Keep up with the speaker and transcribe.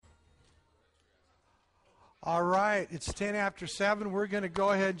All right, it's 10 after 7. We're going to go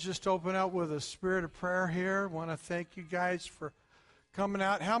ahead and just open up with a spirit of prayer here. Want to thank you guys for coming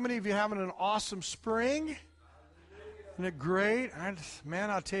out. How many of you having an awesome spring? Isn't it great? Man,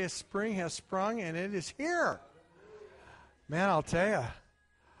 I'll tell you, spring has sprung and it is here. Man, I'll tell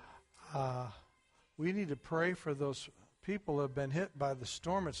you, we need to pray for those people who have been hit by the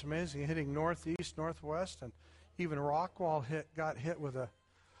storm. It's amazing, hitting northeast, northwest, and even Rockwall got hit with a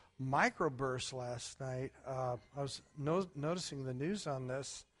microburst last night. I was noticing the news on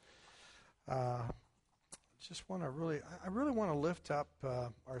this. I really want to lift up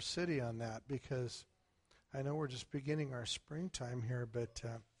our city on that, because I know we're just beginning our springtime here, but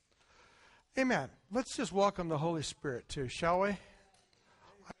amen. Let's just welcome the Holy Spirit too, shall we? I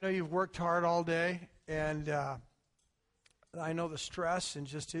know you've worked hard all day, and I know the stress and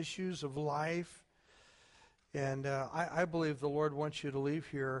just issues of life. And I believe the Lord wants you to leave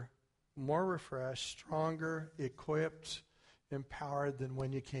here more refreshed, stronger, equipped, empowered than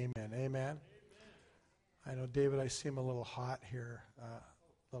when you came in. Amen? Amen. I know, David, I seem a little hot here,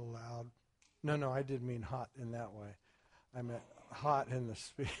 a little loud. No, I didn't mean hot in that way. I meant hot in the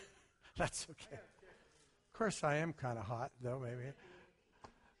speech. That's okay. Of course, I am kind of hot, though, maybe.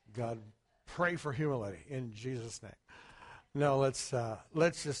 God, pray for humility in Jesus' name. No, let's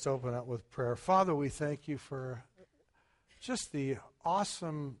just open up with prayer. Father, we thank you for just the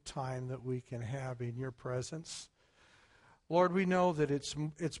awesome time that we can have in your presence. Lord, we know that it's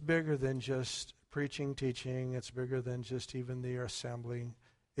bigger than just preaching, teaching. It's bigger than just even the assembling.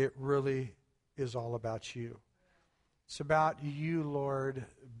 It really is all about you. It's about you, Lord,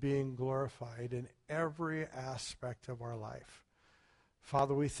 being glorified in every aspect of our life.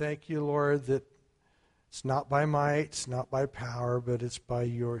 Father, we thank you, Lord, that it's not by might, it's not by power, but it's by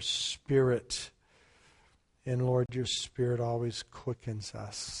your Spirit. And Lord, your Spirit always quickens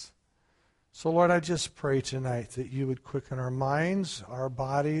us. So Lord, I just pray tonight that you would quicken our minds, our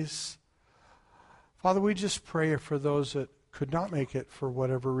bodies. Father, we just pray for those that could not make it for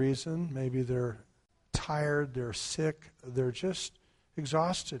whatever reason. Maybe they're tired, they're sick, they're just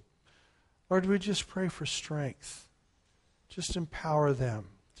exhausted. Lord, we just pray for strength. Just empower them.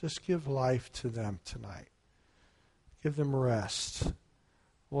 Just give life to them tonight. Give them rest.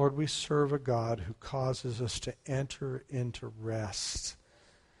 Lord, we serve a God who causes us to enter into rest.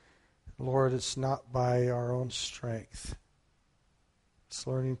 Lord, it's not by our own strength. It's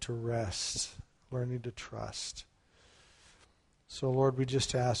learning to rest, learning to trust. So, Lord, we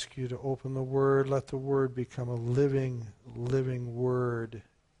just ask you to open the Word. Let the Word become a living Word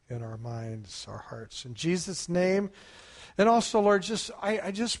in our minds, our hearts. In Jesus' name. And also, Lord,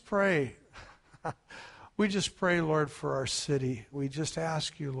 I just pray. We just pray, Lord, for our city. We just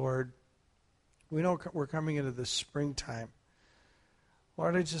ask you, Lord, we know we're coming into the springtime.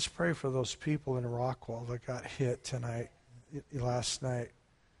 Lord, I just pray for those people in Rockwall that got hit last night.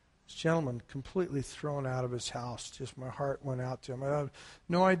 This gentleman completely thrown out of his house. Just my heart went out to him. I have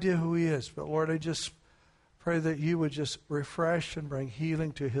no idea who he is, but Lord, I just pray that you would just refresh and bring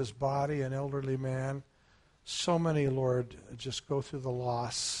healing to his body, an elderly man. So many, Lord, just go through the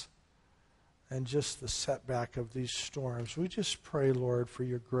loss and just the setback of these storms. We just pray, Lord, for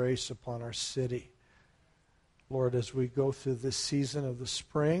your grace upon our city. Lord, as we go through this season of the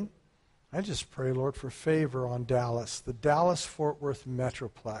spring, I just pray, Lord, for favor on Dallas, the Dallas-Fort Worth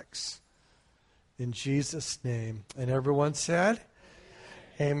Metroplex. In Jesus' name. And everyone said,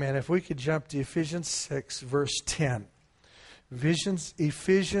 amen. If we could jump to Ephesians 6, verse 10.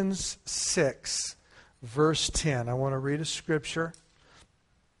 Ephesians 6, verse 10. I want to read a scripture.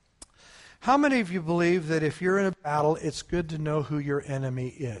 How many of you believe that if you're in a battle, it's good to know who your enemy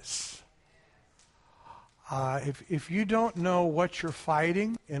is? If you don't know what you're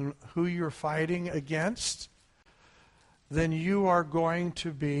fighting and who you're fighting against, then you are going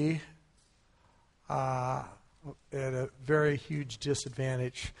to be at a very huge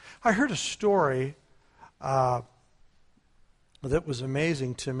disadvantage. I heard a story that was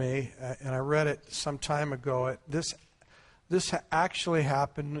amazing to me, and I read it some time ago. This actually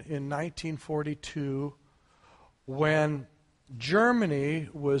happened in 1942 when Germany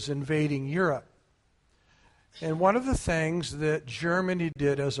was invading Europe. And one of the things that Germany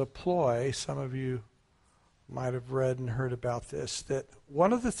did as a ploy, some of you might have read and heard about this, that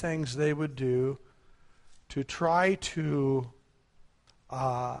one of the things they would do to try to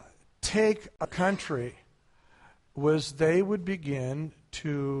take a country was they would begin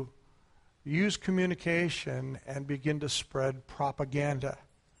to use communication and begin to spread propaganda.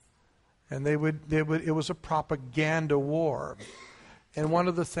 And it was a propaganda war. And one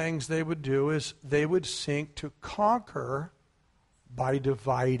of the things they would do is they would seek to conquer by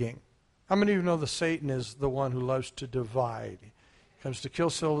dividing. How many of you know that Satan is the one who loves to divide? He comes to kill,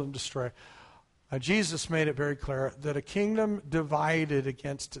 steal, and destroy. Jesus made it very clear that a kingdom divided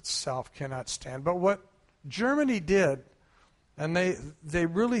against itself cannot stand. But what Germany did, and they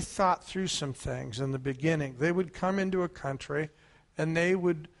really thought through some things in the beginning. They would come into a country and they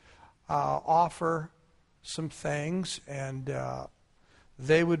would offer some things, and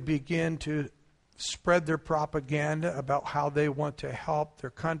they would begin to spread their propaganda about how they want to help their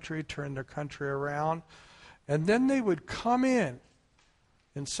country, turn their country around. And then they would come in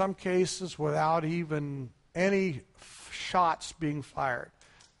some cases without even any shots being fired.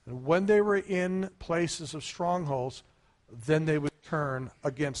 And when they were in places of strongholds, then they would turn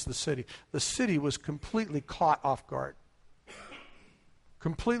against the city. The city was completely caught off guard.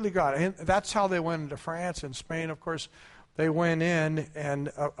 Completely got it. And that's how they went into France and Spain. Of course, they went in, and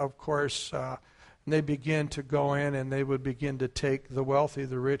of course, they began to go in, and they would begin to take the wealthy,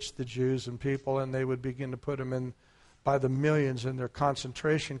 the rich, the Jews and people, and they would begin to put them in by the millions in their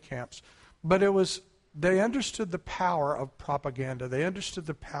concentration camps. But they understood the power of propaganda. They understood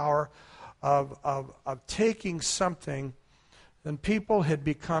the power of taking something, and people had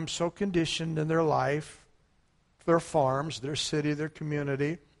become so conditioned in their life, their farms, their city, their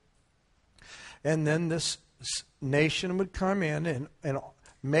community, and then this nation would come in and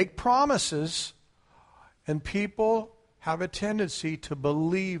make promises, and people have a tendency to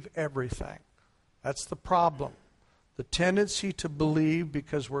believe everything. That's the problem. The tendency to believe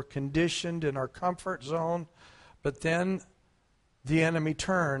because we're conditioned in our comfort zone, but then the enemy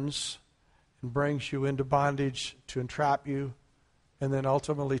turns and brings you into bondage to entrap you and then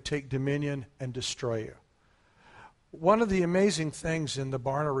ultimately take dominion and destroy you. One of the amazing things in the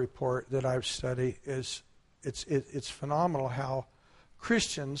Barna Report that I've studied is it's phenomenal how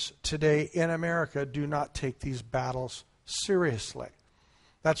Christians today in America do not take these battles seriously.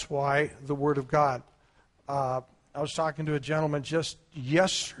 That's why the Word of God. I was talking to a gentleman just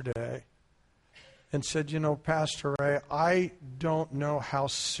yesterday and said, Pastor Ray, I don't know how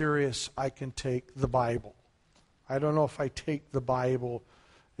serious I can take the Bible. I don't know if I take the Bible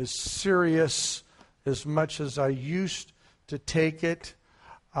as serious as much as I used to take it.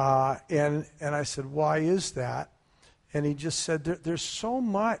 And I said, why is that? And he just said, there's so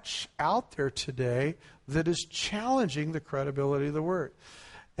much out there today that is challenging the credibility of the Word.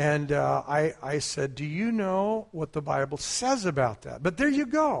 And I said, do you know what the Bible says about that? But there you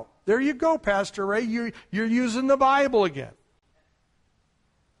go. There you go, Pastor Ray. You're using the Bible again.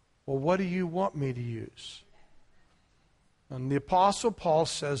 Well, what do you want me to use? And the Apostle Paul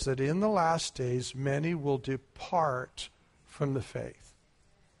says that in the last days, many will depart from the faith.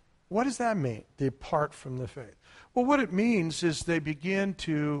 What does that mean, depart from the faith? Well, what it means is they begin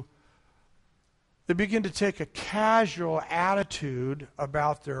to take a casual attitude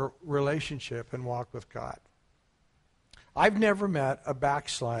about their relationship and walk with God. I've never met a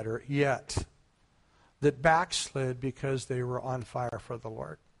backslider yet that backslid because they were on fire for the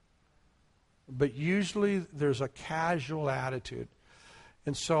Lord. But usually there's a casual attitude.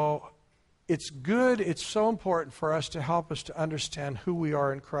 And so it's good, it's so important for us to help us to understand who we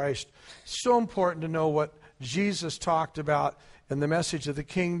are in Christ. It's so important to know what Jesus talked about in the message of the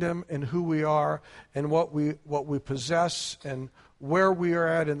kingdom and who we are and what we possess and where we are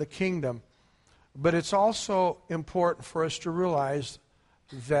at in the kingdom. But it's also important for us to realize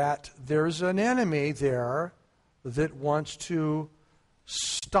that there's an enemy there that wants to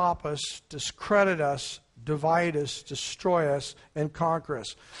stop us, discredit us, divide us, destroy us, and conquer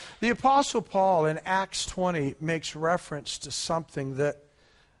us. The Apostle Paul in Acts 20 makes reference to something that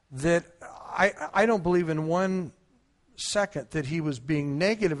I don't believe in one second that he was being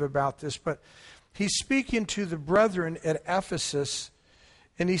negative about this, but he's speaking to the brethren at Ephesus,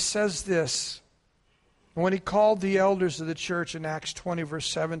 and he says this. When he called the elders of the church in Acts 20, verse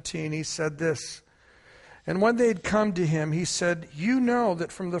 17, he said this. And when they had come to him, he said, you know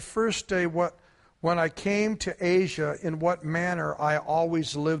that from the first day when I came to Asia, in what manner I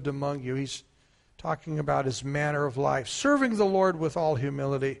always lived among you. He's talking about his manner of life, serving the Lord with all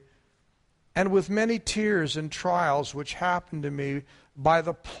humility, and with many tears and trials which happened to me by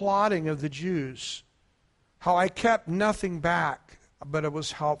the plotting of the Jews. How I kept nothing back, but it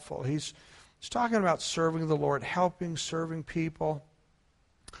was helpful. He's talking about serving the Lord, serving people.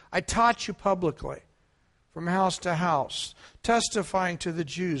 I taught you publicly, from house to house, testifying to the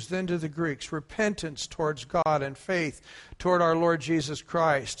Jews, then to the Greeks, repentance towards God and faith toward our Lord Jesus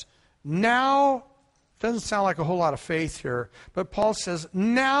Christ. Now, doesn't sound like a whole lot of faith here, but Paul says,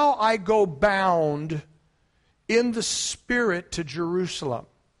 now I go bound in the Spirit to Jerusalem,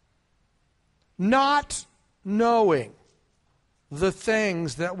 not knowing the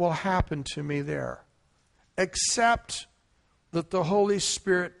things that will happen to me there, except that the Holy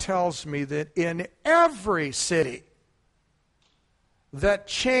Spirit tells me that in every city that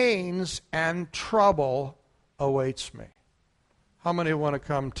chains and trouble awaits me. How many want to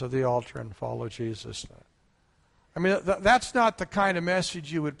come to the altar and follow Jesus? I mean, that's not the kind of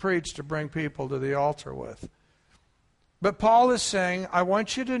message you would preach to bring people to the altar with. But Paul is saying, I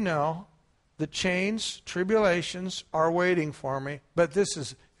want you to know the chains, tribulations are waiting for me. But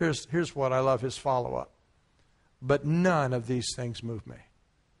here's what I love, his follow-up. But none of these things move me.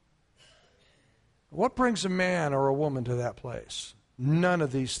 What brings a man or a woman to that place? None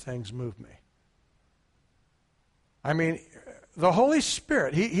of these things move me. I mean, the Holy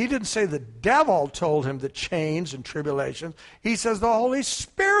Spirit, he didn't say the devil told him the chains and tribulations. He says the Holy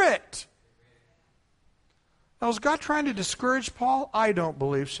Spirit. Now, is God trying to discourage Paul? I don't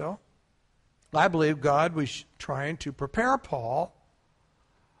believe so. I believe God was trying to prepare Paul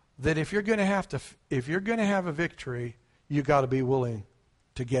that if you're going to have a victory, you got to be willing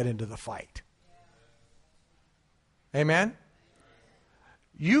to get into the fight. Amen?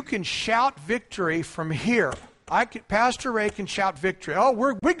 You can shout victory from here. Pastor Ray can shout victory. Oh,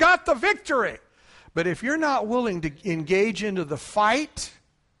 we got the victory. But if you're not willing to engage into the fight,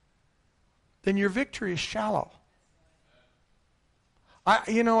 then your victory is shallow.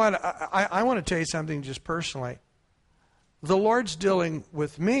 You know what? I want to tell you something just personally. The Lord's dealing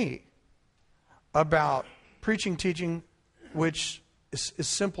with me about preaching, teaching, which is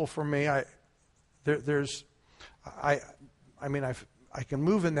simple for me. I can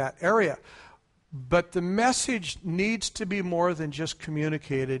move in that area. But the message needs to be more than just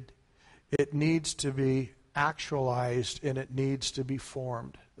communicated. It needs to be actualized, and it needs to be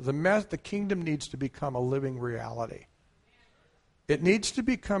formed. The kingdom needs to become a living reality. It needs to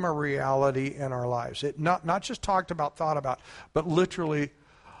become a reality in our lives. It not just talked about, thought about, but literally,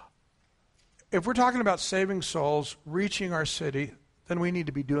 if we're talking about saving souls, reaching our city, then we need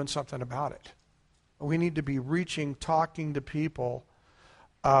to be doing something about it. We need to be reaching, talking to people.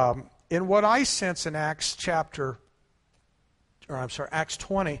 In what I sense in Acts 20,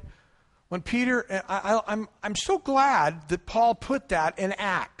 when Peter, I'm so glad that Paul put that in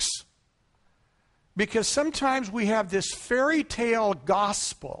Acts. Because sometimes we have this fairy tale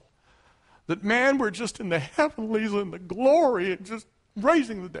gospel that, man, we're just in the heavenlies and the glory and just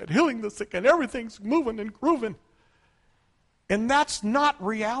raising the dead, healing the sick, and everything's moving and grooving. And that's not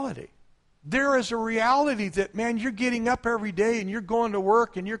reality. There is a reality that, man, you're getting up every day and you're going to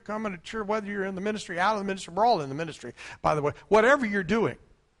work and you're coming to church, whether you're in the ministry, out of the ministry, we're all in the ministry, by the way, whatever you're doing.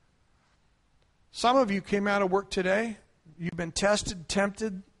 Some of you came out of work today, you've been tested,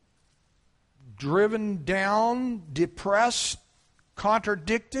 tempted, driven down, depressed,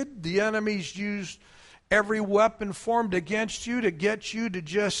 contradicted. The enemy's used every weapon formed against you to get you to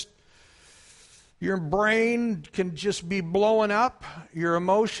just, your brain can just be blowing up. Your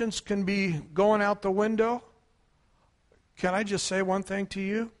emotions can be going out the window. Can I just say one thing to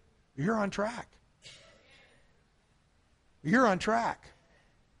you? You're on track. You're on track.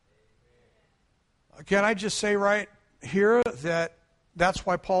 Can I just say right here that that's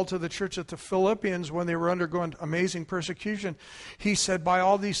why Paul to the church at the Philippians, when they were undergoing amazing persecution, he said, by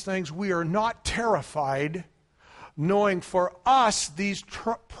all these things we are not terrified, knowing for us these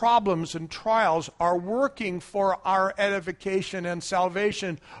problems and trials are working for our edification and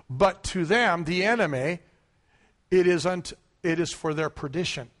salvation, but to them, the enemy, it is for their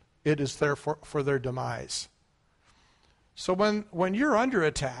perdition. It is there for their demise. So when you're under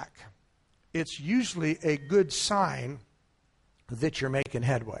attack, it's usually a good sign that you're making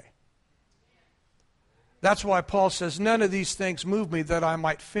headway. That's why Paul says, none of these things move me, that I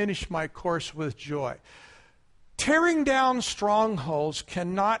might finish my course with joy. Tearing down strongholds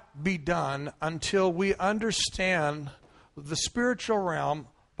cannot be done until we understand the spiritual realm,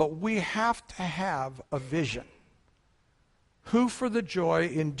 but we have to have a vision. Who for the joy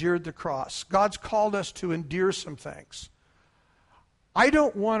endured the cross? God's called us to endure some things. I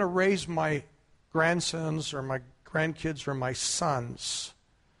don't want to raise my grandsons or my grandkids or my sons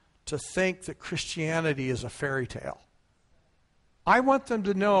to think that Christianity is a fairy tale. I want them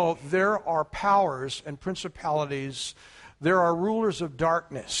to know there are powers and principalities, there are rulers of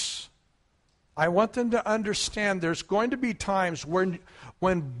darkness. I want them to understand there's going to be times when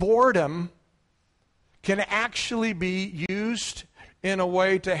boredom can actually be used in a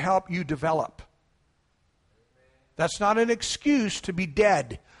way to help you develop. That's not an excuse to be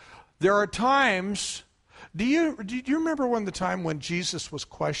dead. There are times. Do you remember the time when Jesus was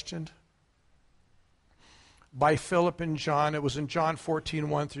questioned by Philip and John? It was in John 14,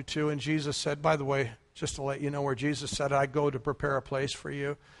 1 through 2, and Jesus said, by the way, just to let you know where Jesus said, I go to prepare a place for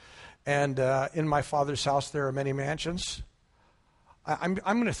you. And in my Father's house there are many mansions. I'm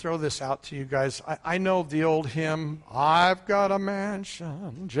going to throw this out to you guys. I know the old hymn, I've got a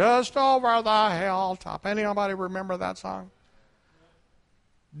mansion just over the hilltop. Anybody remember that song?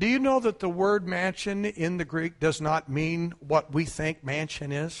 Do you know that the word mansion in the Greek does not mean what we think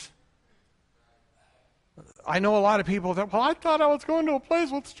mansion is? I know a lot of people that, well, I thought I was going to a place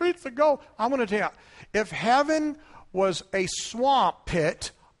with streets that go. I'm going to tell you, if heaven was a swamp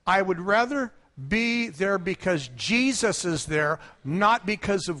pit, I would rather be there because Jesus is there, not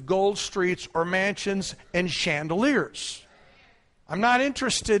because of gold streets or mansions and chandeliers. I'm not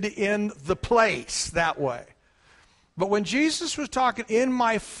interested in the place that way. But when Jesus was talking, in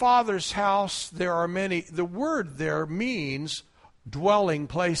my Father's house there are many, the word there means dwelling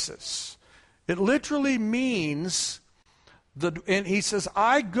places. It literally means, and he says,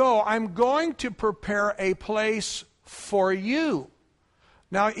 I'm going to prepare a place for you.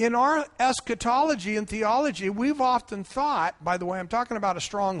 Now, in our eschatology and theology, we've often thought, by the way, I'm talking about a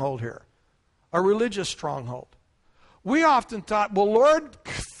stronghold here, a religious stronghold. We often thought, well, Lord,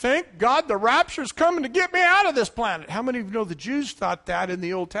 thank God the rapture's coming to get me out of this planet. How many of you know the Jews thought that in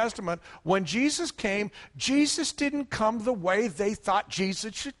the Old Testament? When Jesus came, Jesus didn't come the way they thought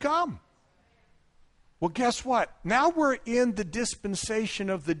Jesus should come. Well, guess what? Now we're in the dispensation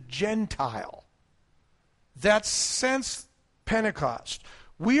of the Gentile. That's since Pentecost.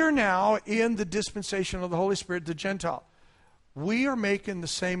 We are now in the dispensation of the Holy Spirit, the Gentile. We are making the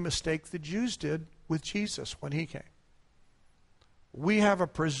same mistake the Jews did with Jesus when he came. We have a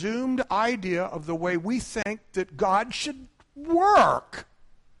presumed idea of the way we think that God should work.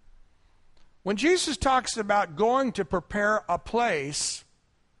 When Jesus talks about going to prepare a place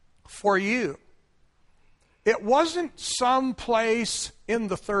for you, it wasn't some place in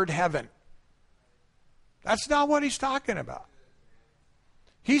the third heaven. That's not what he's talking about.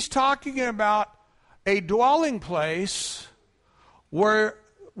 He's talking about a dwelling place where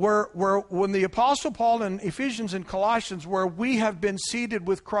when the Apostle Paul in Ephesians and Colossians, where we have been seated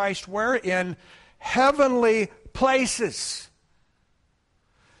with Christ, we're in heavenly places.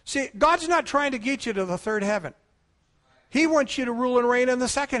 See, God's not trying to get you to the third heaven. He wants you to rule and reign in the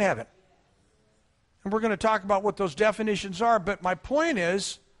second heaven. And we're going to talk about what those definitions are, but my point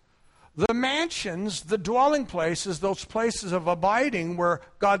is, the mansions, the dwelling places, those places of abiding where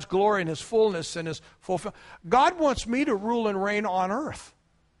God's glory and his fullness and his fulfillment. God wants me to rule and reign on earth.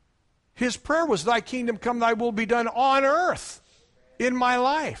 His prayer was, thy kingdom come, thy will be done on earth in my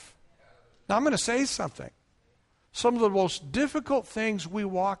life. Now I'm going to say something. Some of the most difficult things we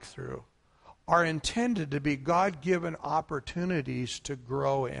walk through are intended to be God-given opportunities to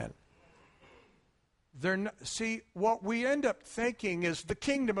grow in. See, what we end up thinking is the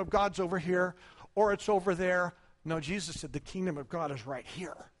kingdom of God's over here or it's over there. No, Jesus said the kingdom of God is right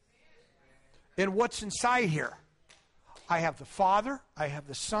here. And what's inside here? I have the Father, I have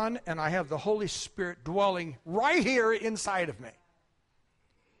the Son, and I have the Holy Spirit dwelling right here inside of me.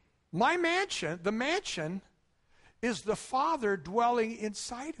 My mansion, the mansion, is the Father dwelling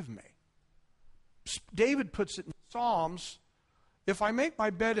inside of me. David puts it in Psalms, if I make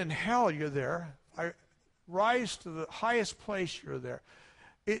my bed in hell, you're there. I rise to the highest place, you're there.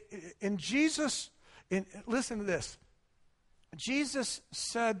 Listen to this. Jesus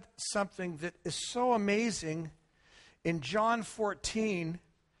said something that is so amazing in John 14,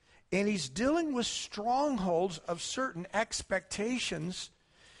 and he's dealing with strongholds of certain expectations,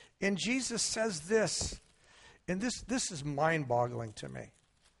 and Jesus says this, and this is mind-boggling to me.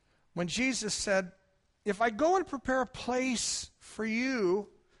 When Jesus said, if I go and prepare a place for you,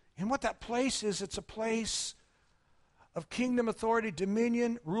 and what that place is, it's a place of kingdom authority,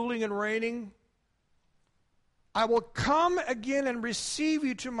 dominion, ruling and reigning. I will come again and receive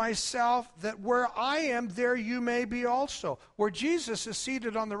you to myself, that where I am, there you may be also. Where Jesus is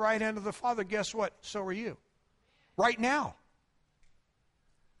seated on the right hand of the Father, guess what? So are you. Right now.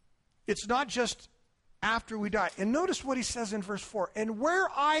 It's not just after we die. And notice what he says in verse 4. And where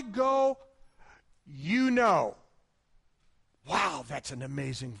I go, you know. Wow, that's an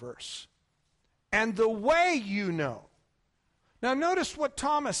amazing verse. And the way you know. Now notice what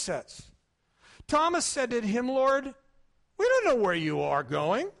Thomas says. Thomas said to him, Lord, we don't know where you are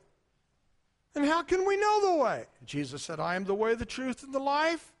going. And how can we know the way? Jesus said, I am the way, the truth, and the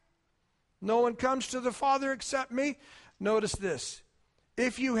life. No one comes to the Father except me. Notice this.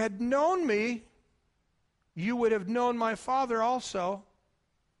 If you had known me, you would have known my Father also.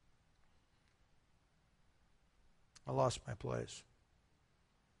 I lost my place.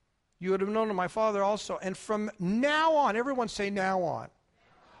 You would have known my Father also. And from now on, everyone say now on.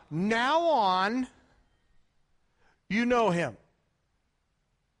 Now on, you know him.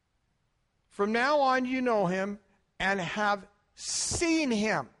 From now on, you know him and have seen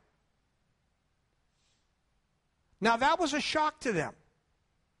him. Now, that was a shock to them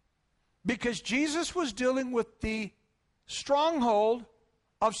because Jesus was dealing with the stronghold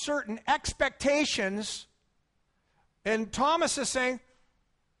of certain expectations, and Thomas is saying,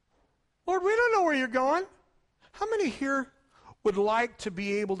 Lord, we don't know where you're going. How many here would like to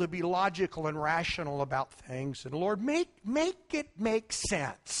be able to be logical and rational about things? And Lord, make it make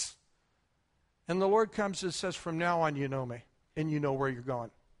sense. And the Lord comes and says, from now on you know me, and you know where you're going.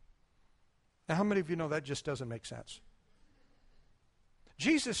 Now, how many of you know that just doesn't make sense?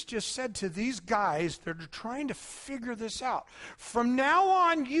 Jesus just said to these guys that are trying to figure this out, from now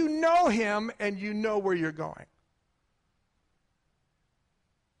on you know him and you know where you're going.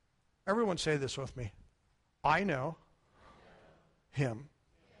 Everyone say this with me. I know him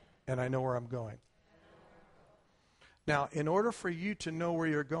and I know where I'm going. Now, in order for you to know where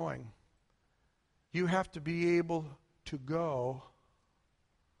you're going, you have to be able to go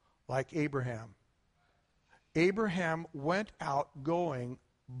like Abraham. Abraham went out going,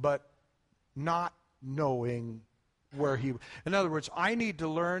 but not knowing where he... In other words, I need to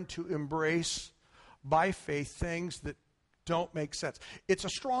learn to embrace by faith things that don't make sense. It's a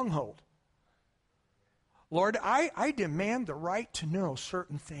stronghold. Lord, I demand the right to know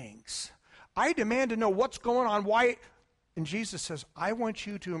certain things. I demand to know what's going on, why... And Jesus says, I want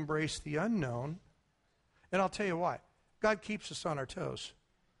you to embrace the unknown. And I'll tell you why. God keeps us on our toes.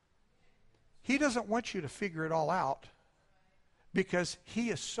 He doesn't want you to figure it all out because he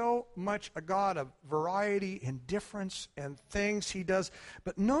is so much a God of variety and difference and things he does.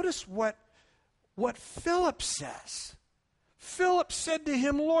 But notice what Philip says. Philip said to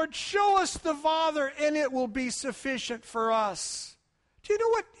him, Lord, show us the Father and it will be sufficient for us. Do you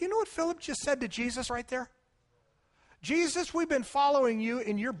know what Philip just said to Jesus right there? Jesus, we've been following you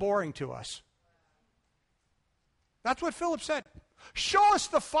and you're boring to us. That's what Philip said. Show us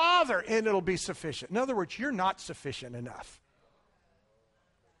the Father and it'll be sufficient. In other words, you're not sufficient enough.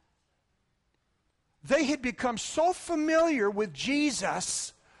 They had become so familiar with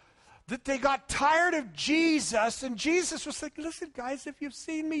Jesus that they got tired of Jesus, and Jesus was like, listen, guys, if you've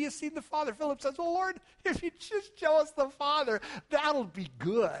seen me, you've seen the Father. Philip says, well, Lord, if you just show us the Father, that'll be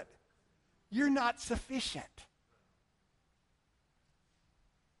good. You're not sufficient.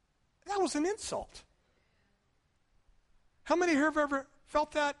 That was an insult. How many here have ever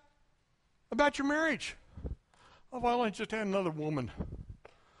felt that about your marriage? Oh, if I only just had another woman.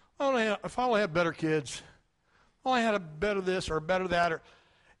 If I only had better kids. If I only had a better this or a better that.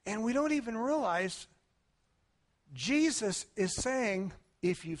 And we don't even realize Jesus is saying,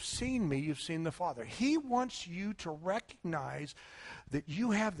 if you've seen me, you've seen the Father. He wants you to recognize that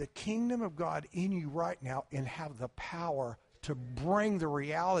you have the kingdom of God in you right now and have the power to bring the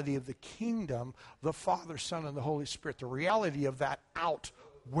reality of the kingdom, the Father, Son, and the Holy Spirit, the reality of that out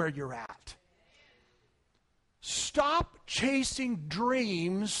where you're at. Stop chasing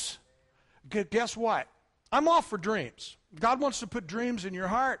dreams. Guess what? I'm all for dreams. God wants to put dreams in your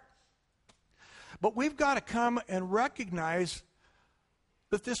heart. But we've got to come and recognize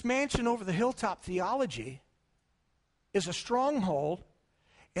that this mansion over the hilltop theology is a stronghold,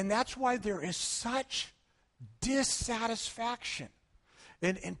 and that's why there is such dissatisfaction.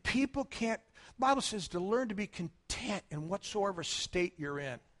 And people can't, the Bible says to learn to be content in whatsoever state you're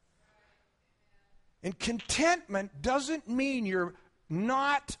in. And contentment doesn't mean you're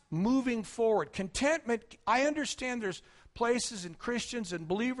not moving forward. Contentment, I understand there's places and Christians and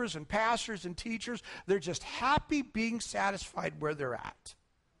believers and pastors and teachers, they're just happy being satisfied where they're at.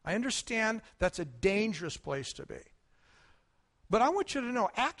 I understand that's a dangerous place to be. But I want you to know,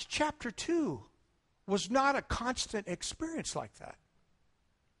 Acts chapter 2 was not a constant experience like that.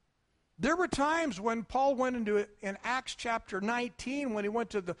 There were times when Paul went into it in Acts chapter 19 when he went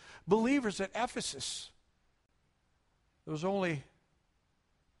to the believers at Ephesus. There was only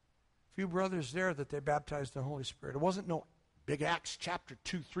a few brothers there that they baptized in the Holy Spirit. It wasn't no big Acts chapter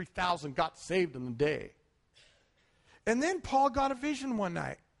 2, 3,000 got saved in the day. And then Paul got a vision one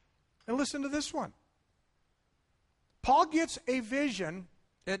night. And listen to this one. Paul gets a vision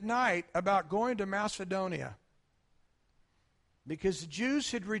at night about going to Macedonia because the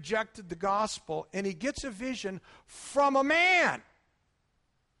Jews had rejected the gospel, and he gets a vision from a man.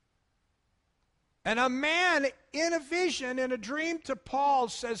 And a man in a vision, in a dream to Paul,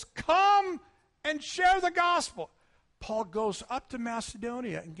 says, come and share the gospel. Paul goes up to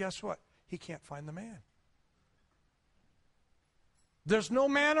Macedonia, and guess what? He can't find the man. There's no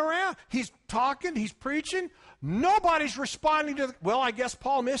man around. He's talking, he's preaching. Nobody's responding to well, I guess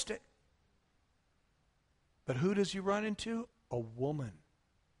Paul missed it. But who does he run into? A woman.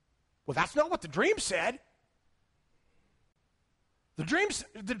 Well, that's not what the dream said.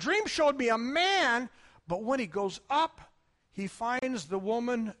 The dream showed me a man, but when he goes up, he finds the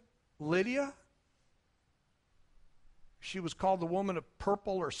woman Lydia. She was called the woman of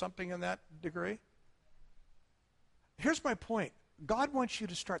purple or something in that degree. Here's my point. God wants you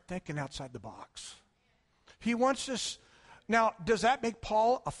to start thinking outside the box. He wants us. Now, does that make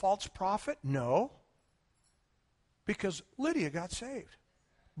Paul a false prophet? No. Because Lydia got saved.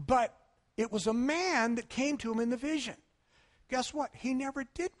 But it was a man that came to him in the vision. Guess what? He never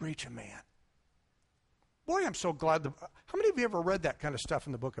did reach a man. Boy, I'm so glad. How many of you ever read that kind of stuff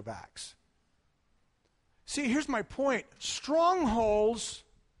in the book of Acts? See, here's my point. Strongholds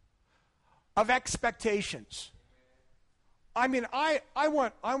of expectations. I mean, I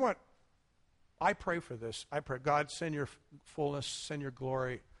pray for this. I pray, God, send your fullness, send your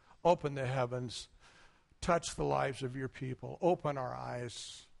glory, open the heavens, touch the lives of your people, open our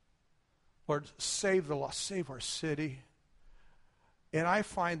eyes. Lord, save the lost, save our city. And I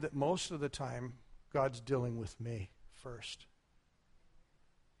find that most of the time, God's dealing with me first.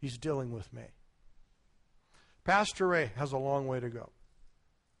 He's dealing with me. Pastor Ray has a long way to go.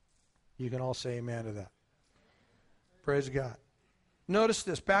 You can all say amen to that. Praise God. Notice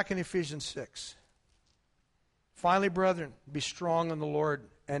this, back in Ephesians 6. Finally, brethren, be strong in the Lord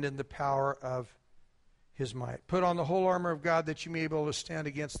and in the power of his might. Put on the whole armor of God that you may be able to stand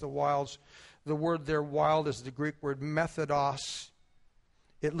against the wiles. The word there, wild, is the Greek word methodos.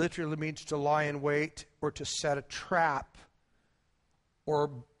 It literally means to lie in wait or to set a trap or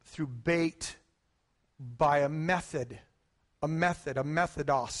through bait by a method, a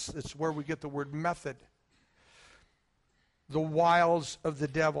methodos. It's where we get the word method. The wiles of the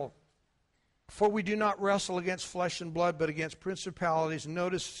devil. For we do not wrestle against flesh and blood, but against principalities.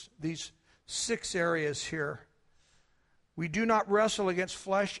 Notice these 6 areas here. We do not wrestle against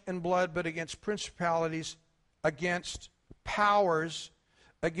flesh and blood, but against principalities, against powers,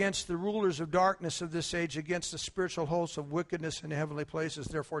 against the rulers of darkness of this age, against the spiritual hosts of wickedness in heavenly places.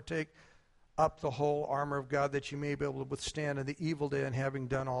 Therefore take up the whole armor of God that you may be able to withstand in the evil day, and having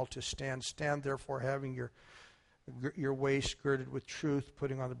done all to stand. Stand therefore having your waist girded with truth,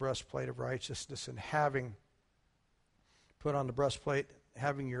 putting on the breastplate of righteousness, and having put on the breastplate,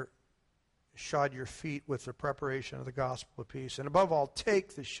 having shod your feet with the preparation of the gospel of peace. And above all,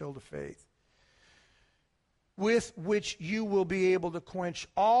 take the shield of faith, with which you will be able to quench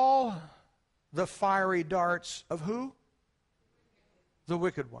all the fiery darts of who? The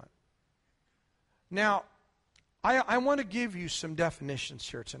wicked one. Now, I want to give you some definitions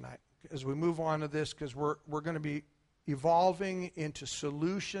here tonight as we move on to this, because we're going to be evolving into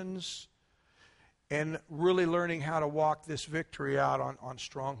solutions and really learning how to walk this victory out on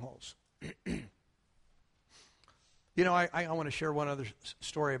strongholds. You know, I want to share one other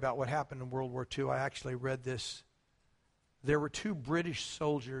story about what happened in World War II. I actually read this. There were 2 British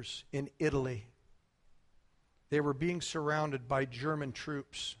soldiers in Italy. They were being surrounded by German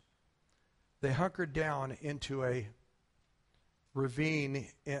troops. They hunkered down into a ravine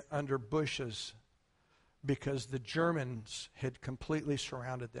under bushes because the Germans had completely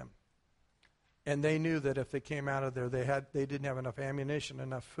surrounded them. And they knew that if they came out of there, they didn't have enough ammunition,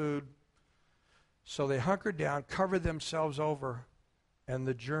 enough food. So they hunkered down, covered themselves over, and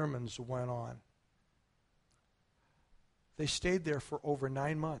the Germans went on. They stayed there for over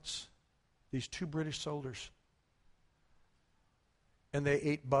 9 months, these 2 British soldiers. And they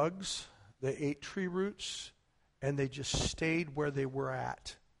ate bugs, they ate tree roots, and they just stayed where they were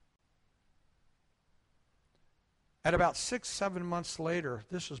at. At about 6-7 months later,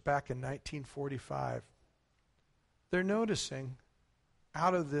 this was back in 1945, they're noticing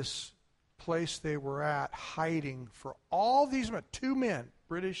out of this place they were at, hiding for all these men, 2 men,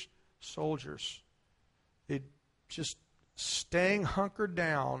 British soldiers, they just staying hunkered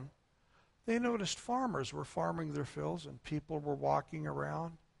down. They noticed farmers were farming their fields and people were walking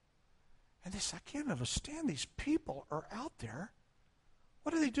around. And they said, I can't understand, these people are out there.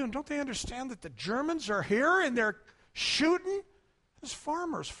 What are they doing? Don't they understand that the Germans are here and they're shooting? There's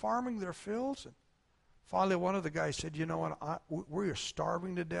farmers farming their fields. And finally, one of the guys said, you know what, we are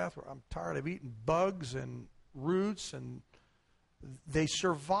starving to death. I'm tired of eating bugs and roots. And they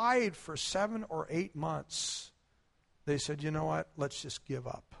survived for 7 or 8 months. They said, you know what, let's just give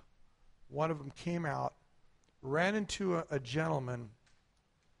up. One of them came out, ran into a gentleman,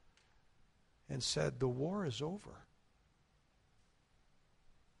 and said, the war is over.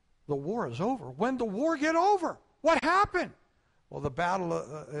 The war is over. When did the war get over? What happened? Well,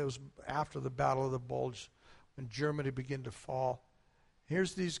 it was after the Battle of the Bulge, when Germany began to fall.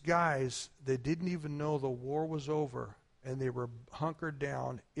 Here's these guys, they didn't even know the war was over, and they were hunkered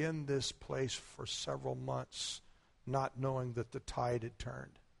down in this place for several months, not knowing that the tide had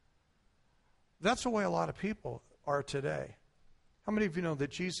turned. That's the way a lot of people are today. How many of you know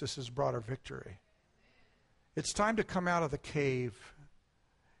that Jesus has brought our victory? It's time to come out of the cave.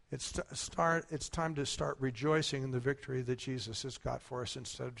 It's time to start rejoicing in the victory that Jesus has got for us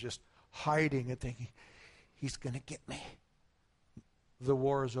instead of just hiding and thinking, he's going to get me. The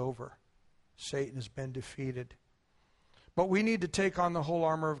war is over. Satan has been defeated. But we need to take on the whole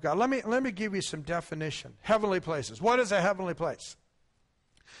armor of God. Let me give you some definition. Heavenly places. What is a heavenly place?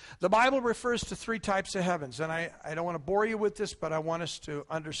 The Bible refers to 3 types of heavens. And I don't want to bore you with this, but I want us to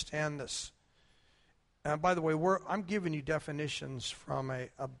understand this. And by the way, I'm giving you definitions from a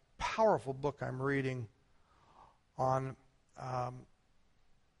powerful book I'm reading on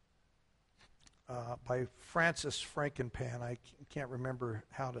by Francis Frankenpan. I can't remember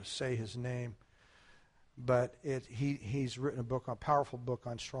how to say his name, but he's written a powerful book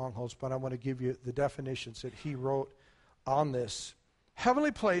on strongholds. But I want to give you the definitions that he wrote on this.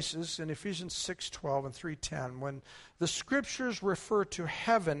 Heavenly places in Ephesians 6:12 and 3:10. When the scriptures refer to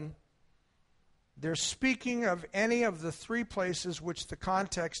heaven, they're speaking of any of the 3 places which the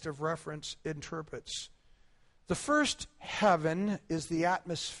context of reference interprets. The first heaven is the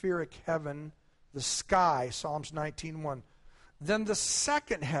atmospheric heaven, the sky, Psalms 19:1. Then the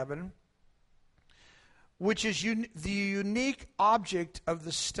second heaven, which is the unique object of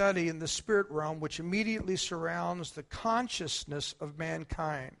the study in the spirit realm, which immediately surrounds the consciousness of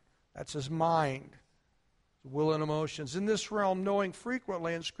mankind. That's his mind, will and emotions. In this realm, knowing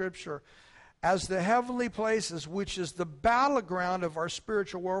frequently in Scripture as the heavenly places, which is the battleground of our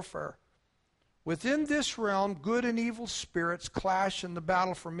spiritual warfare. Within this realm, good and evil spirits clash in the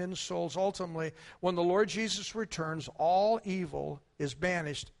battle for men's souls. Ultimately, when the Lord Jesus returns, all evil is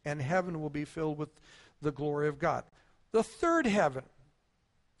banished, and heaven will be filled with the glory of God. The third heaven,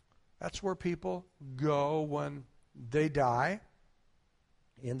 that's where people go when they die,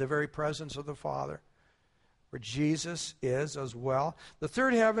 in the very presence of the Father, where Jesus is as well. The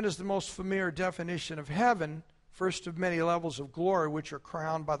third heaven is the most familiar definition of heaven, first of many levels of glory, which are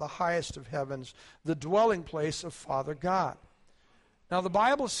crowned by the highest of heavens, the dwelling place of Father God. Now, the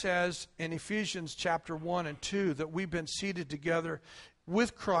Bible says in Ephesians chapter 1 and 2 that we've been seated together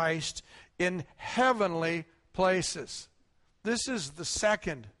with Christ in heavenly places. This is the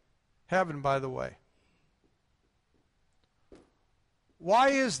second heaven, by the way. Why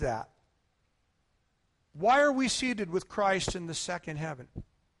is that? Why are we seated with Christ in the second heaven?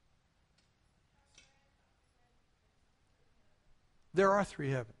 There are 3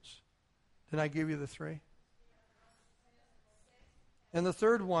 heavens. Did I give you the 3? And the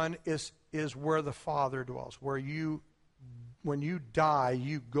third one is where the Father dwells, where when you die,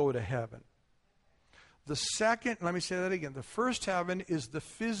 you go to heaven. The second, let me say that again. The first heaven is the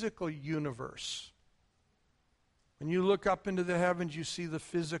physical universe. When you look up into the heavens, you see the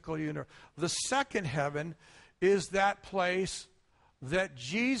physical universe. The second heaven is that place that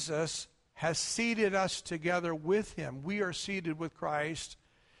Jesus has seated us together with him. We are seated with Christ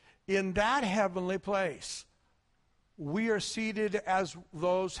in that heavenly place. We are seated as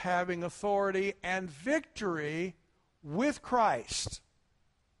those having authority and victory with Christ.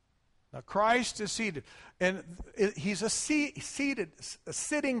 Now, Christ is seated, and he's a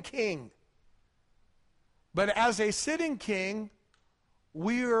sitting king. But as a sitting king,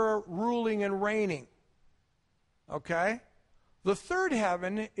 we are ruling and reigning. Okay? The third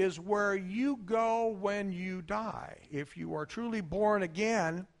heaven is where you go when you die. If you are truly born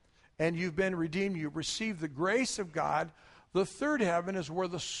again and you've been redeemed, you receive the grace of God, the third heaven is where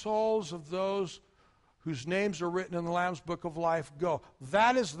the souls of those whose names are written in the Lamb's Book of Life go.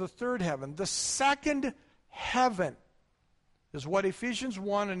 That is the third heaven. The second heaven is what Ephesians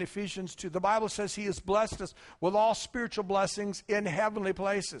 1 and Ephesians 2. The Bible says he has blessed us with all spiritual blessings in heavenly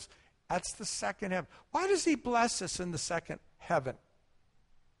places. That's the second heaven. Why does he bless us in the second heaven?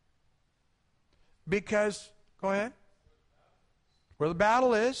 Because, go ahead, where the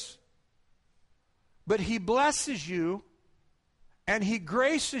battle is, but he blesses you and he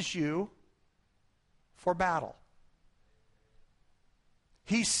graces you for battle.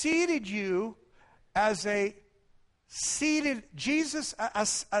 He seated you as a seated, Jesus,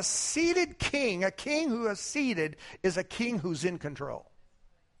 a seated king. A king who is seated is a king who's in control.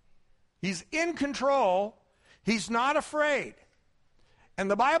 He's in control. He's not afraid. And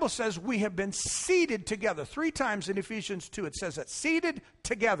the Bible says we have been seated together. 3 times in Ephesians 2 it says that. Seated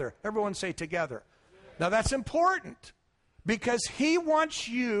together. Everyone say together. Now that's important because he wants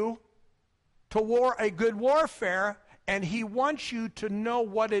you to war a good warfare and He wants you to know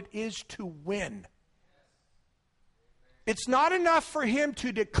what it is to win. It's not enough for Him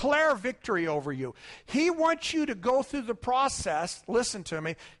to declare victory over you. He wants you to go through the process. Listen to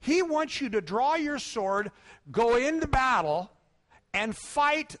me. He wants you to draw your sword, go into battle, and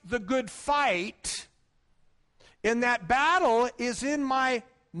fight the good fight. And that battle is in my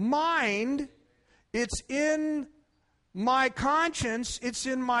mind. It's in my conscience. It's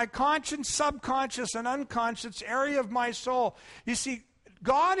in my conscious, subconscious, and unconscious area of my soul. You see,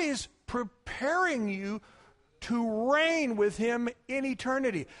 God is preparing you to reign with Him in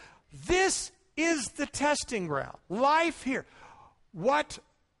eternity. This is the testing ground. Life here. What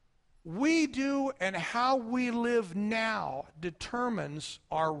we do and how we live now determines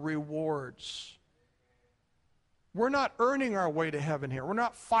our rewards. We're not earning our way to heaven here. We're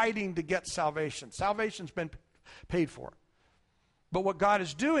not fighting to get salvation. Salvation's been paid for. But what God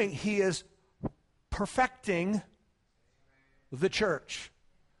is doing, He is perfecting the church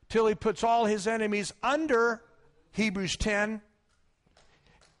till He puts all His enemies under, Hebrews 10,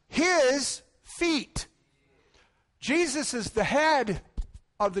 His feet. Jesus is the head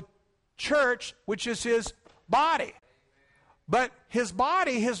of the church, which is His body. But His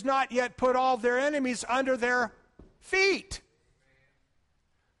body has not yet put all their enemies under their feet.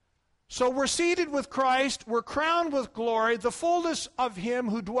 So we're seated with Christ, we're crowned with glory. The fullness of Him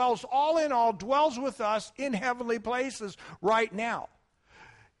who dwells all in all dwells with us in heavenly places right now.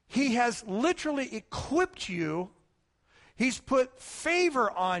 He has literally equipped you. He's put favor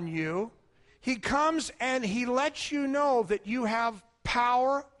on you. He comes and He lets you know that you have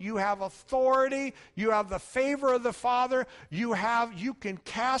power, you have authority, you have the favor of the Father, you can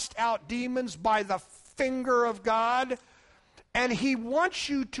cast out demons by the finger of God, and He wants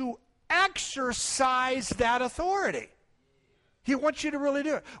you to exercise that authority. He wants you to really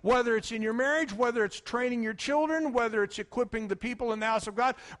do it. Whether it's in your marriage, whether it's training your children, whether it's equipping the people in the house of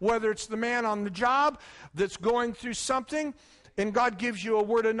God, whether it's the man on the job that's going through something, and God gives you a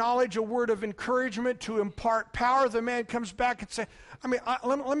word of knowledge, a word of encouragement to impart power. The man comes back and says,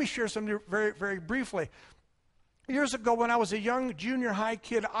 let me share something very, very briefly. Years ago when I was a young junior high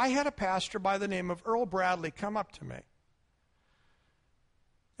kid, I had a pastor by the name of Earl Bradley come up to me.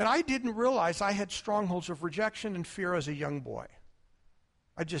 And I didn't realize I had strongholds of rejection and fear as a young boy.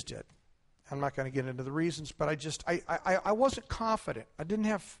 I just did. I'm not going to get into the reasons, but I wasn't confident. I didn't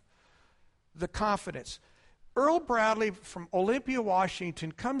have the confidence. Earl Bradley from Olympia,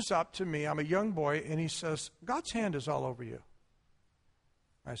 Washington comes up to me. I'm a young boy, and he says, God's hand is all over you.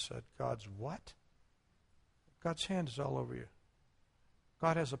 I said, God's what? God's hand is all over you.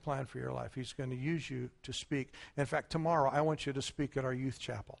 God has a plan for your life. He's going to use you to speak. In fact, tomorrow I want you to speak at our youth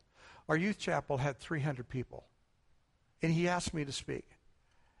chapel. Our youth chapel had 300 people. And he asked me to speak.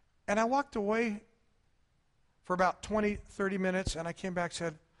 And I walked away for about 20, 30 minutes, and I came back and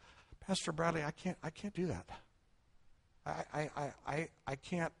said, Pastor Bradley, I can't do that. I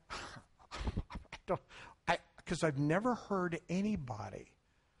can't, because I've never heard anybody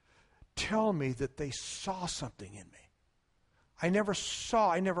tell me that they saw something in me. I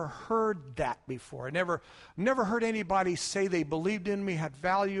never heard that before. I never heard anybody say they believed in me, had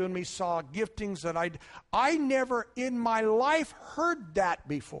value in me, saw giftings that I never in my life heard that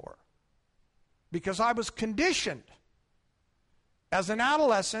before. Because I was conditioned as an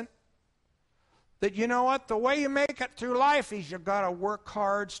adolescent that, you know what, the way you make it through life is you've got to work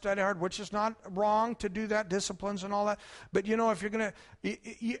hard, study hard, which is not wrong to do that, disciplines and all that. But, you know, if you're going to,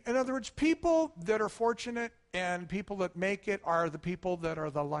 in other words, people that are fortunate and people that make it are the people that are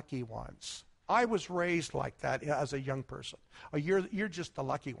the lucky ones. I was raised like that as a young person. You're just the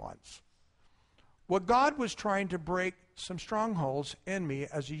lucky ones. Well, God was trying to break some strongholds in me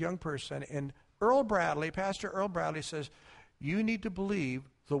as a young person. And Pastor Earl Bradley says, you need to believe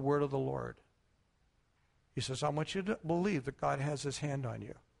the word of the Lord. He says, I want you to believe that God has His hand on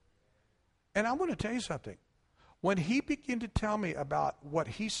you. And I want to tell you something. When he began to tell me about what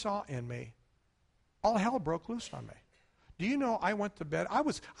he saw in me, all hell broke loose on me. Do you know, I went to bed. I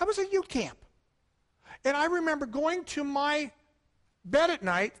was at youth camp. And I remember going to my bed at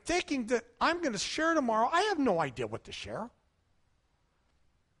night thinking that I'm going to share tomorrow. I have no idea what to share.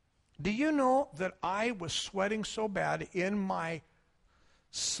 Do you know that I was sweating so bad in my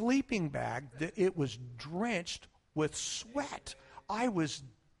sleeping bag that it was drenched with sweat? I was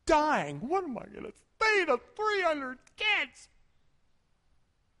dying. What am I going to say to 300 kids?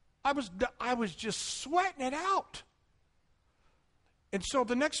 I was just sweating it out. And so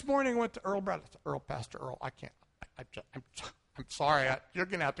the next morning I went to Earl Bradley. Pastor Earl, I can't. I'm sorry. You're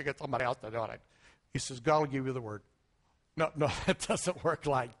going to have to get somebody else to do it. He says, God will give you the word. No, that doesn't work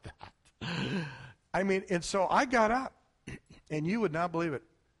like that. I mean, and so I got up And you would not believe it.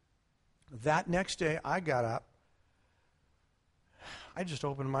 That next day, I got up. I just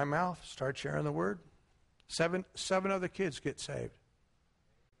opened my mouth, started sharing the word. Seven other kids get saved.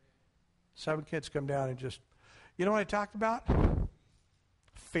 7 kids come down and just, you know what I talked about?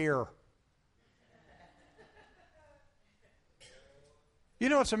 Fear. You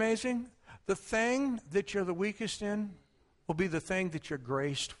know what's amazing? The thing that you're the weakest in will be the thing that you're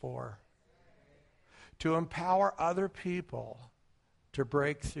graced for. To empower other people to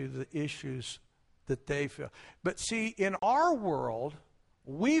break through the issues that they feel. But see, in our world,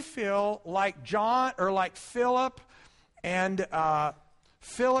 we feel like John or like Philip, and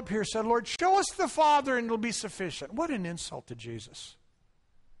Philip here said, Lord, show us the Father and it'll be sufficient. What an insult to Jesus.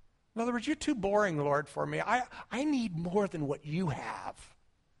 In other words, you're too boring, Lord, for me. I need more than what you have.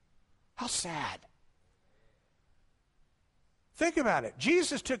 How sad. Think about it.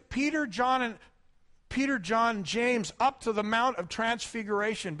 Jesus took Peter, John, and James up to the Mount of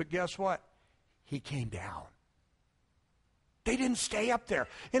Transfiguration, but guess what? He came down. They didn't stay up there.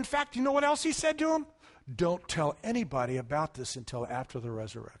 In fact, you know what else he said to them? Don't tell anybody about this until after the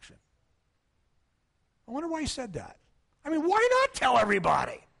resurrection. I wonder why he said that. I mean, why not tell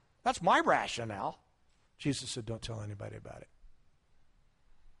everybody? That's my rationale. Jesus said, don't tell anybody about it.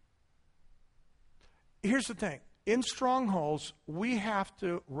 Here's the thing. In strongholds, we have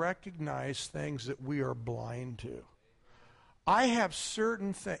to recognize things that we are blind to. I have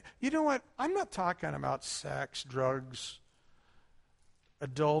certain things. You know what? I'm not talking about sex, drugs,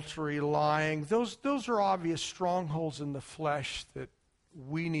 adultery, lying. Those are obvious strongholds in the flesh that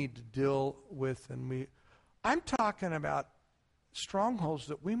we need to deal with. I'm talking about strongholds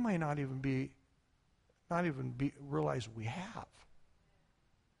that we might not even realize we have.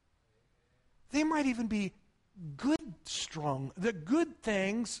 They might even be the good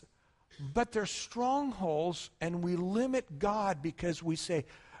things, but they're strongholds, and we limit God because we say,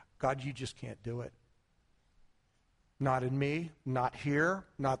 God, you just can't do it. Not in me, not here,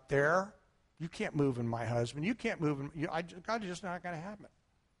 not there. You can't move in my husband. You can't move in God, just not going to happen.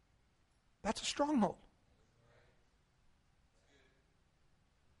 That's a stronghold.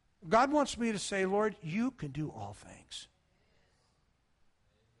 God wants me to say, Lord, you can do all things.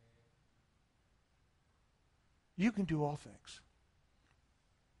 You can do all things.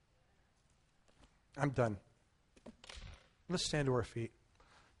 I'm done. Let's stand to our feet.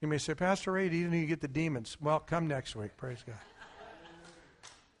 You may say, Pastor Ray, you didn't get the demons. Well, come next week. Praise God.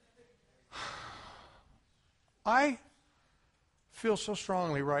 I feel so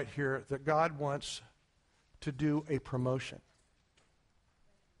strongly right here that God wants to do a promotion.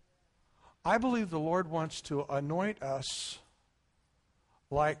 I believe the Lord wants to anoint us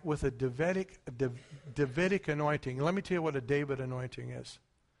like with a Davidic anointing. Let me tell you what a David anointing is.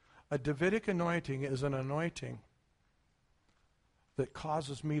 A Davidic anointing is an anointing that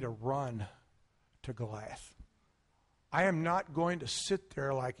causes me to run to Goliath. I am not going to sit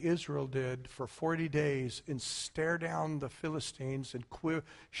there like Israel did for 40 days and stare down the Philistines and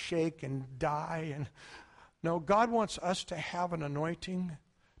shake and die. No, God wants us to have an anointing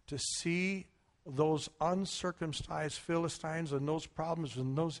to see those uncircumcised Philistines and those problems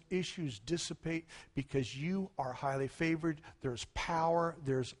and those issues dissipate because you are highly favored. There's power,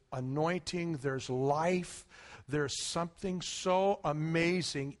 there's anointing, there's life. There's something so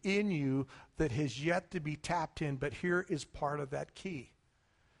amazing in you that has yet to be tapped in. But here is part of that key.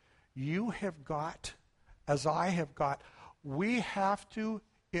 You have got, as I have got, we have to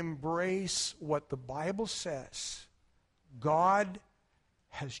embrace what the Bible says. God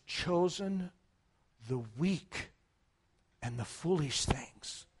has chosen the weak and the foolish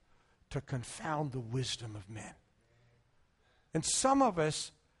things to confound the wisdom of men. And some of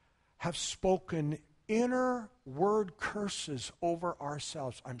us have spoken inner word curses over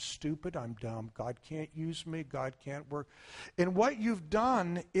ourselves. I'm stupid, I'm dumb, God can't use me, God can't work. And what you've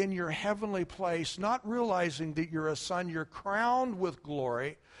done in your heavenly place, not realizing that you're a son, you're crowned with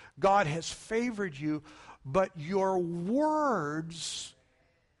glory, God has favored you, but your words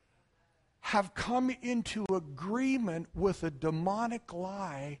have come into agreement with a demonic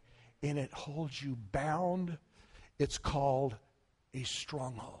lie, and it holds you bound. It's called a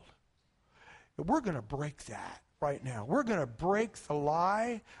stronghold. We're going to break that right now. We're going to break the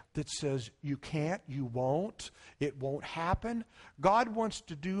lie that says you can't, you won't, it won't happen. God wants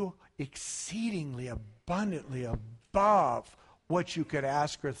to do exceedingly abundantly above what you could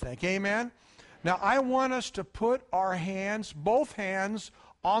ask or think. Amen? Now, I want us to put our hands, both hands,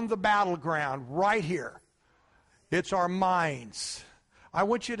 on the battleground right here. It's our minds. I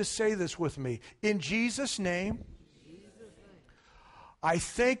want you to say this with me. In Jesus' name, I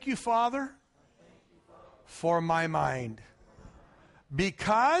thank you, Father, for my mind.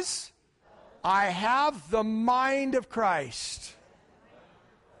 Because I have the mind of Christ.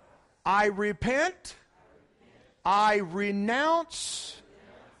 I repent, I renounce,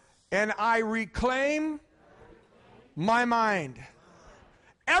 and I reclaim my mind.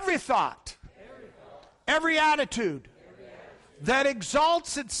 Every thought, every attitude that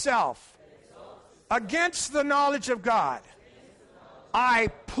exalts itself against the knowledge of God, I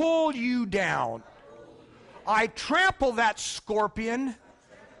pull you down. I trample that scorpion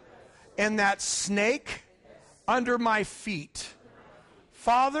and that snake under my feet.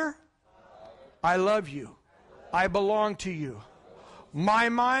 Father, I love you. I belong to you. My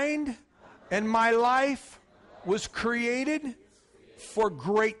mind and my life was created for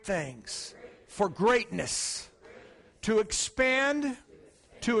great things, for greatness, to expand,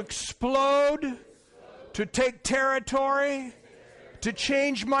 to explode, to take territory, to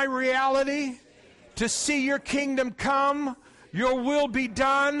change my reality, to see your kingdom come, your will be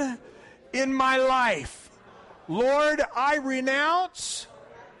done in my life. Lord, I renounce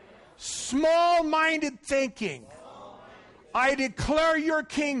small-minded thinking. I declare your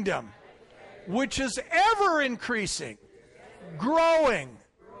kingdom, which is ever increasing, growing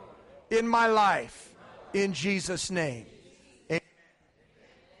in my life, in Jesus' name.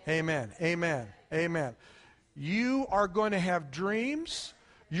 Amen. Amen. Amen. You are going to have dreams.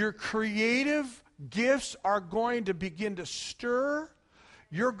 Your creative gifts are going to begin to stir.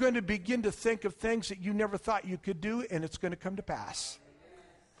 You're going to begin to think of things that you never thought you could do, and it's going to come to pass.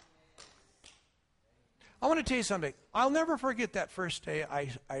 I want to tell you something. I'll never forget that first day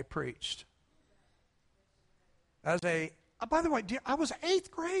I preached. By the way, I was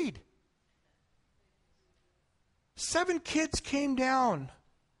 8th grade. 7 kids came down.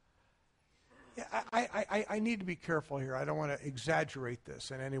 I need to be careful here. I don't want to exaggerate this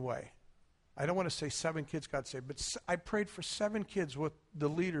in any way. I don't want to say 7 kids got saved, but I prayed for 7 kids with the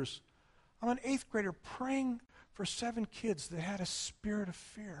leaders. I'm an 8th grader praying for 7 kids that had a spirit of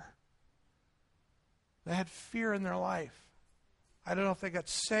fear. They had fear in their life. I don't know if they got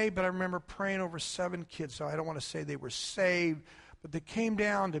saved, but I remember praying over 7 kids, so I don't want to say they were saved, but they came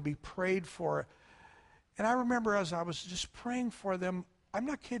down to be prayed for. And I remember as I was just praying for them, I'm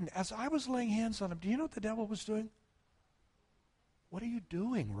not kidding, as I was laying hands on them, do you know what the devil was doing? What are you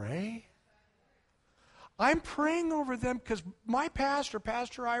doing, Ray? I'm praying over them because my pastor,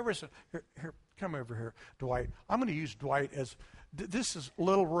 Pastor Iverson, here, come over here, Dwight. I'm going to use Dwight as, this is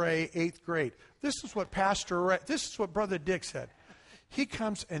little Ray, 8th grade. This is what Pastor Ray, this is what Brother Dick said. He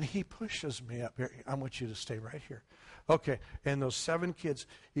comes and he pushes me up here. I want you to stay right here. Okay, and those 7 kids,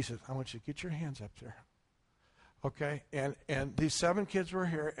 he says, I want you to get your hands up there. Okay, and these 7 kids were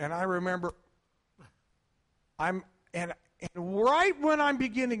here, and I remember, and right when I'm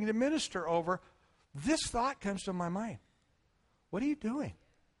beginning to minister over, this thought comes to my mind. What are you doing?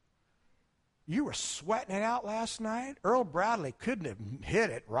 You were sweating it out last night? Earl Bradley couldn't have hit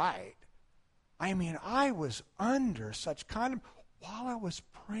it right. I mean, I was under such kind of, while I was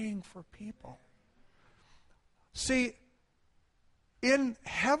praying for people. See, in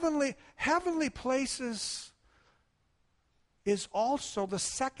heavenly places is also, the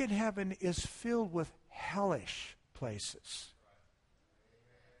second heaven is filled with hellish places.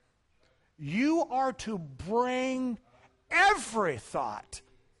 You are to bring every thought,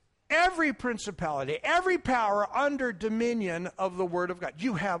 every principality, every power under dominion of the Word of God.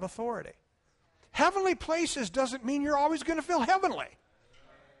 You have authority. Heavenly places doesn't mean you're always going to feel heavenly.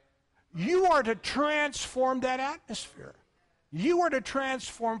 You are to transform that atmosphere. You are to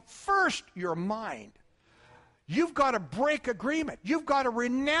transform first your mind. You've got to break agreement. You've got to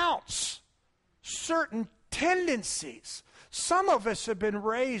renounce certain tendencies. Some of us have been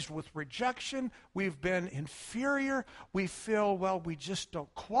raised with rejection. We've been inferior. We feel, well, we just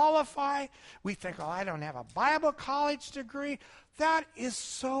don't qualify. We think, oh, I don't have a Bible college degree. That is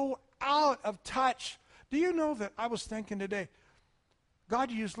so out of touch. Do you know that I was thinking today,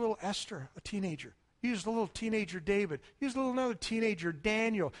 God used little Esther, a teenager. He used a little teenager David. He used another teenager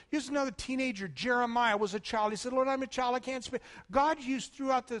Daniel. He used another teenager Jeremiah was a child. He said, Lord, I'm a child. I can't speak. God used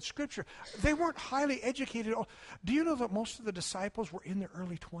throughout the scripture. They weren't highly educated. Do you know that most of the disciples were in their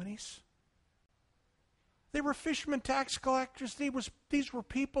early 20s? They were fishermen, tax collectors. These were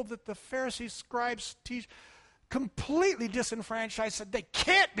people that the Pharisees, scribes, teach, completely disenfranchised, said they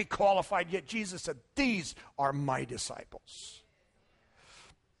can't be qualified. Yet Jesus said, these are my disciples.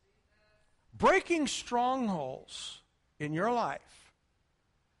 Breaking strongholds in your life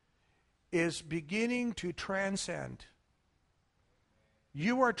is beginning to transcend.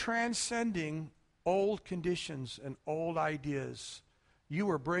 You are transcending old conditions and old ideas.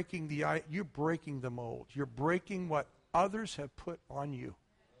 You're breaking the mold. You're breaking what others have put on you.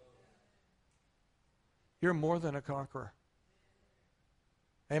 You're more than a conqueror.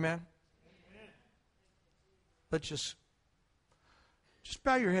 Amen? Let's just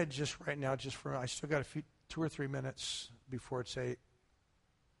bow your head just right now, I still got 2 or 3 minutes before it's 8.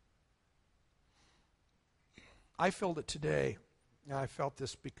 I felt it today, and I felt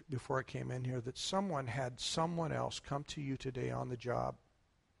this before I came in here, that someone had someone else come to you today on the job.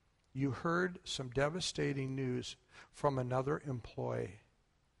 You heard some devastating news from another employee.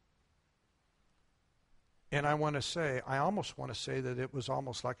 And I almost want to say that it was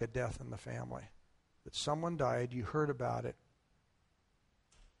almost like a death in the family. That someone died, you heard about it.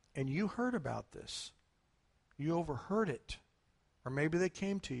 And you heard about this. You overheard it. Or maybe they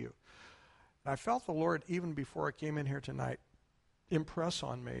came to you. And I felt the Lord, even before I came in here tonight, impress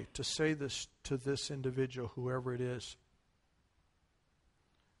on me to say this to this individual, whoever it is.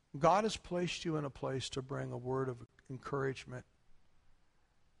 God has placed you in a place to bring a word of encouragement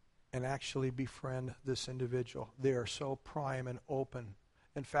and actually befriend this individual. They are so prime and open.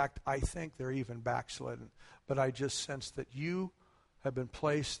 In fact, I think they're even backslidden. But I just sense that you have been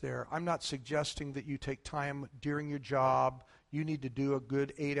placed there. I'm not suggesting that you take time during your job. You need to do a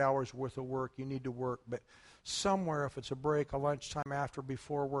good 8 hours worth of work. You need to work. But somewhere, if it's a break, a lunchtime after,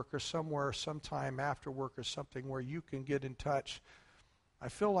 before work, or somewhere, sometime after work or something where you can get in touch, I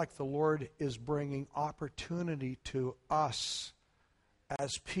feel like the Lord is bringing opportunity to us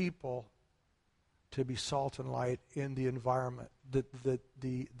as people to be salt and light in the environment, the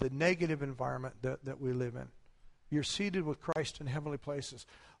negative environment that we live in. You're seated with Christ in heavenly places.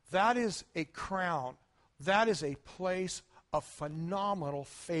 That is a crown. That is a place of phenomenal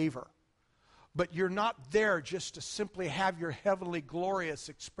favor. But you're not there just to simply have your heavenly glorious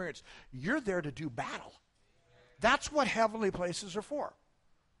experience. You're there to do battle. That's what heavenly places are for.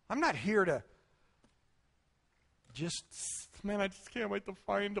 I'm not here to I just can't wait to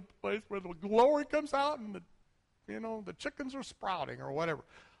find a place where the glory comes out and the chickens are sprouting or whatever.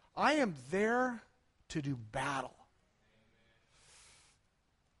 I am there to do battle.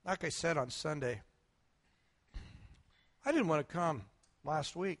 Like I said on Sunday, I didn't want to come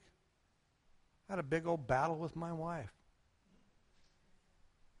last week. I had a big old battle with my wife.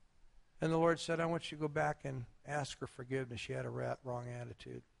 And the Lord said, I want you to go back and ask her forgiveness. She had a wrong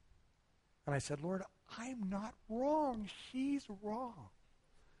attitude. And I said, Lord, I'm not wrong. She's wrong.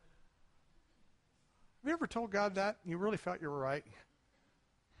 Have you ever told God that? You really felt you were right?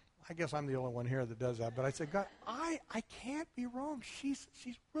 I guess I'm the only one here that does that. But I said, God, I can't be wrong. She's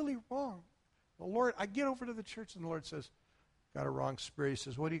really wrong. The Lord, I get over to the church and the Lord says, got a wrong spirit. He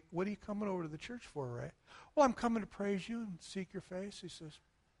says, what are you coming over to the church for, Ray? Well, I'm coming to praise you and seek your face. He says,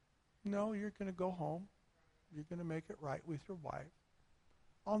 no, you're going to go home. You're going to make it right with your wife.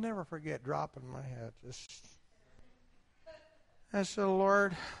 I'll never forget dropping my head. I said,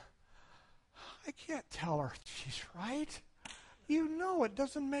 Lord, I can't tell her she's right. You know it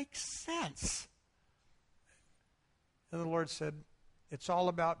doesn't make sense. And the Lord said, it's all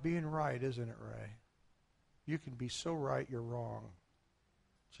about being right, isn't it, Ray? You can be so right you're wrong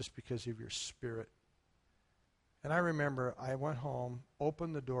just because of your spirit. And I remember I went home,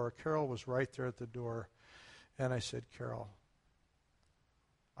 opened the door. Carol was right there at the door. And I said, Carol,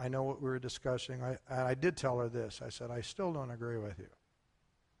 I know what we were discussing. I did tell her this. I said, I still don't agree with you.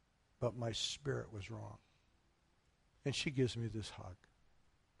 But my spirit was wrong. And she gives me this hug.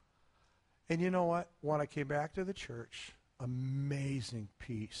 And you know what? When I came back to the church, amazing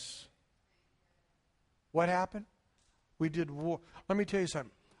peace. What happened? We did war. Let me tell you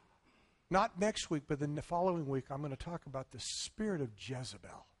something. Not next week, but the following week, I'm going to talk about the spirit of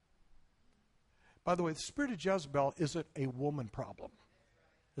Jezebel. By the way, the spirit of Jezebel isn't a woman problem.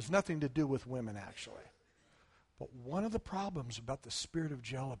 There's nothing to do with women, actually. But one of the problems about the spirit of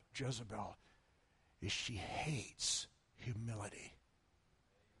Jezebel is she hates humility,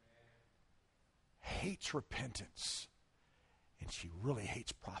 hates repentance, and she really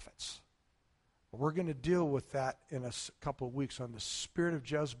hates prophets. We're going to deal with that in a couple of weeks on the spirit of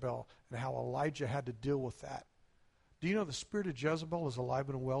Jezebel and how Elijah had to deal with that. Do you know the spirit of Jezebel is alive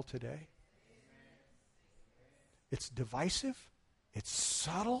and well today? It's divisive, it's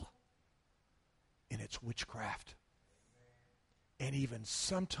subtle, and it's witchcraft. And even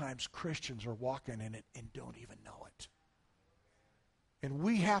sometimes Christians are walking in it and don't even know it. And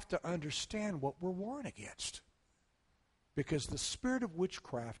we have to understand what we're warring against. Because the spirit of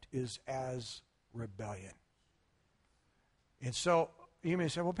witchcraft is as rebellion. And so you may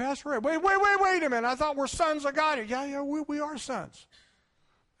say, well, Pastor Ray, wait a minute. I thought we're sons of God. Yeah, we are sons.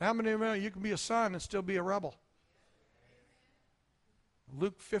 How many of you know you can be a son and still be a rebel?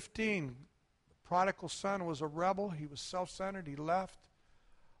 Luke 15, the prodigal son was a rebel. He was self-centered. He left.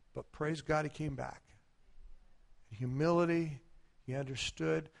 But praise God, he came back. Humility, he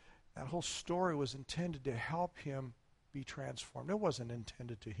understood. That whole story was intended to help him be transformed. It wasn't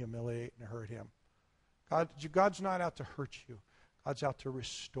intended to humiliate and hurt him. God's not out to hurt you. God's out to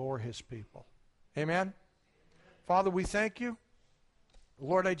restore his people. Amen? Father, we thank you.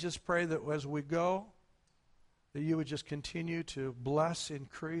 Lord, I just pray that as we go, that you would just continue to bless,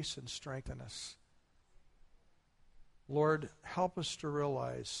 increase, and strengthen us. Lord, help us to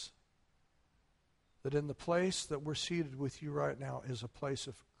realize that in the place that we're seated with you right now is a place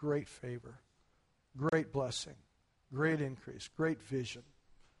of great favor, great blessing, great increase, great vision.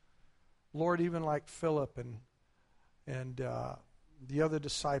 Lord, even like Philip and the other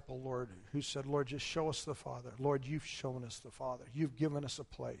disciple, Lord, who said, Lord, just show us the Father. Lord, you've shown us the Father. You've given us a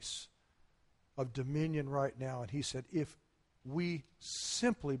place of dominion right now. And he said, if we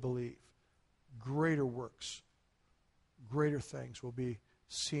simply believe, greater works, greater things will be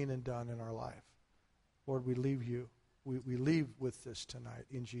seen and done in our life. Lord, we leave you. We leave with this tonight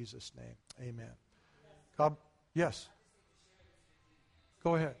in Jesus' name. Amen. God, yes.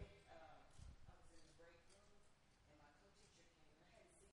 Go ahead.